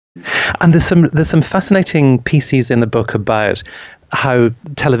And there's some fascinating pieces in the book about how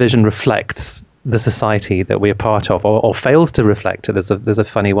television reflects the society that we're part of, or fails to reflect it. There's a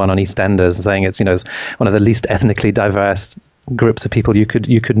funny one on EastEnders saying it's one of the least ethnically diverse groups of people you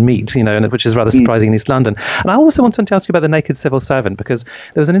could meet, which is rather surprising in East London. And I also wanted to ask you about The Naked Civil Servant, because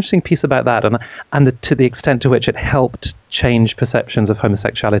there was an interesting piece about that, and to the extent to which it helped change perceptions of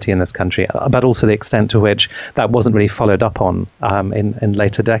homosexuality in this country, but also the extent to which that wasn't really followed up on in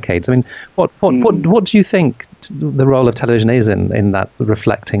later decades. I mean, what do you think the role of television is in that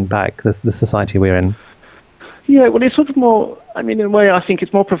reflecting back the society we're in? Yeah, well, it's sort of more. I mean, in a way, I think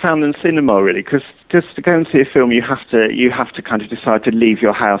it's more profound than cinema, really, because just to go and see a film, you have to kind of decide to leave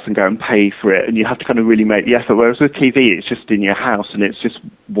your house and go and pay for it, and you have to kind of really make the effort. Whereas with TV, it's just in your house and it's just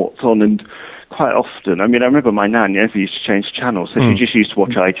what's on. And quite often, I mean, I remember my nan never used to change channels, so she just used to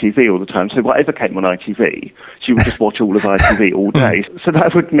watch ITV all the time. So whatever came on ITV, she would just watch all of ITV all day. So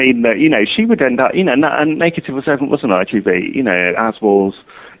that would mean that she would end up and Naked Civil Servant was on ITV, as was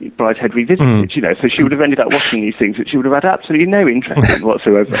Brideshead Revisited, so she would have ended up watching these things that she would have had absolutely no interest in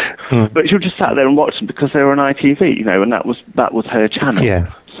whatsoever. But she would just sat there and watch them because they were on ITV, and that was her channel.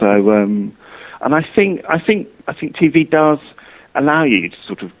 Yes. So, and I think TV does allow you to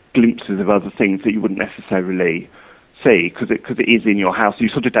sort of glimpses of other things that you wouldn't necessarily see because it is in your house. You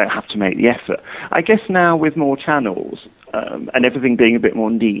sort of don't have to make the effort. I guess now with more channels and everything being a bit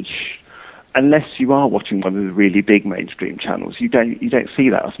more niche, unless you are watching one of the really big mainstream channels, you don't see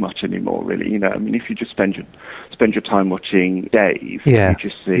that as much anymore, really. I mean, if you just spend your time watching Dave, you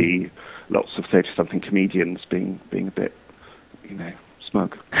just see lots of 30-something comedians being a bit,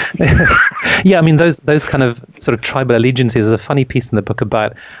 smug. Yeah, I mean, those kind of sort of tribal allegiances. There's a funny piece in the book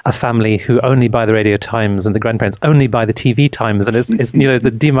about a family who only buy the Radio Times and the grandparents only buy the TV Times, and it's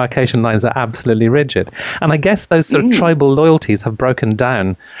the demarcation lines are absolutely rigid. And I guess those sort of tribal loyalties have broken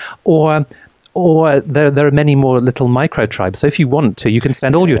down, or there are many more little micro tribes. So if you want to, you can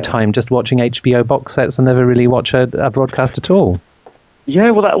spend all your time just watching HBO box sets and never really watch a broadcast at all.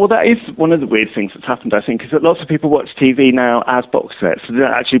 Yeah, well, that is one of the weird things that's happened, I think, is that lots of people watch TV now as box sets. So they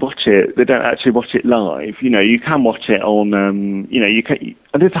don't actually watch it. They don't actually watch it live. You can watch it on. You can.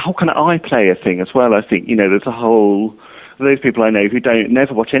 And there's a whole kind of iPlayer thing as well. I think there's a whole. Those people I know who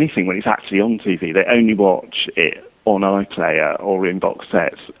never watch anything when it's actually on TV. They only watch it on iPlayer or in box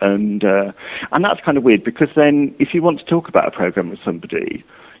sets, and that's kind of weird because then if you want to talk about a program with somebody,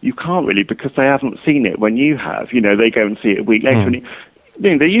 you can't really because they haven't seen it when you have. They go and see it a week later.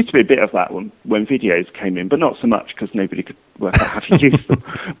 And there used to be a bit of that when videos came in, but not so much because nobody could work out how to use them.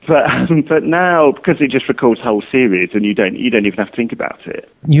 But now, because it just records whole series and you don't even have to think about it.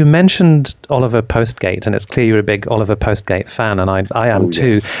 You mentioned Oliver Postgate, and it's clear you're a big Oliver Postgate fan, and I am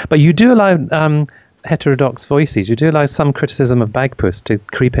too. But you do allow heterodox voices. You do allow some criticism of Bagpuss to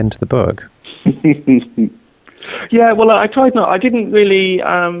creep into the book. Yeah, well, I tried not. I didn't really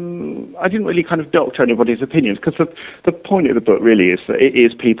kind of doctor anybody's opinions because the point of the book really is that it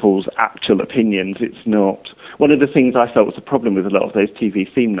is people's actual opinions. It's not. One of the things I felt was a problem with a lot of those TV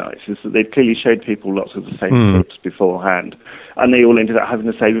theme nights is that they'd clearly showed people lots of the same clips beforehand, and they all ended up having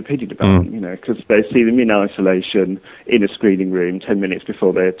the same opinion about them, because they see them in isolation in a screening room 10 minutes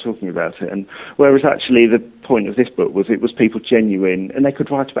before they're talking about it. And whereas actually the point of this book was it was people genuine, and they could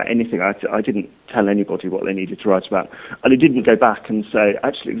write about anything. I didn't tell anybody what they needed to write about, and I didn't go back and say,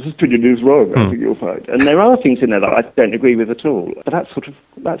 actually, this opinion is wrong, I think you'll find. And there are things in there that I don't agree with at all, but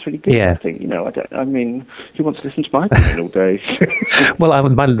that's really good, I think. Who wants to listen to my opinion all day? Well,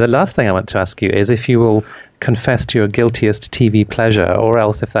 the last thing I want to ask you is if you will confess to your guiltiest TV pleasure, or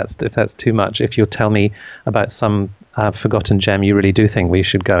else if that's too much, if you'll tell me about some forgotten gem you really do think we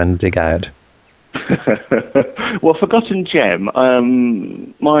should go and dig out. Well, forgotten gem.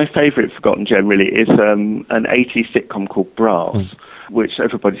 My favourite forgotten gem really is an 80s sitcom called Brass, which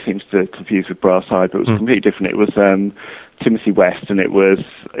everybody seems to confuse with Brass Eye, but it was completely different. It was Timothy West, and it was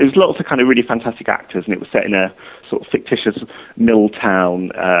lots of kind of really fantastic actors, and it was set in a sort of fictitious mill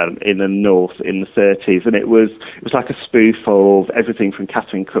town in the north in the 30s, and it was like a spoof of everything from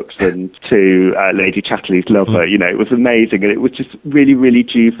Catherine Cookson to Lady Chatterley's Lover. It was amazing, and it was just really, really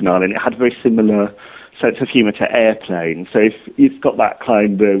juvenile, and it had a very similar sense of humour to Airplane. So if it's got that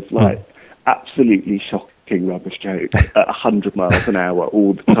kind of absolutely shocking rubbish joke at 100 miles an hour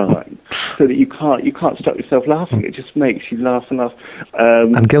all the time, so that you can't stop yourself laughing. It just makes you laugh and laugh.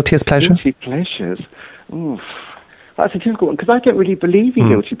 And guiltiest pleasure? Guilty pleasures. Oof. That's a difficult one because I don't really believe in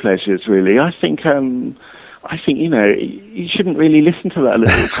guilty pleasures. Really, I think I think, you shouldn't really listen to that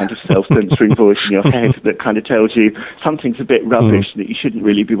little kind of self-censoring voice in your head that kind of tells you something's a bit rubbish, that you shouldn't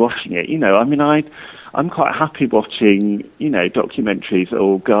really be watching it. I'm quite happy watching, documentaries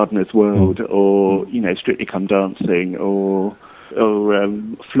or Gardener's World or, Strictly Come Dancing or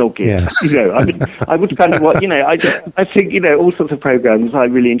Flogging. Yes. I would kind of I think, all sorts of programs I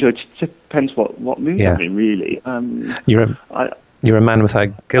really enjoy. It just depends what mood Yes. I'm in, really. You're a man without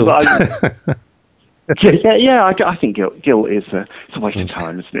guilt. I think guilt is it's a waste of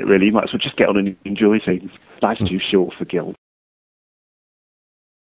time, isn't it, really? You might as well just get on and enjoy things. Life's too short for guilt.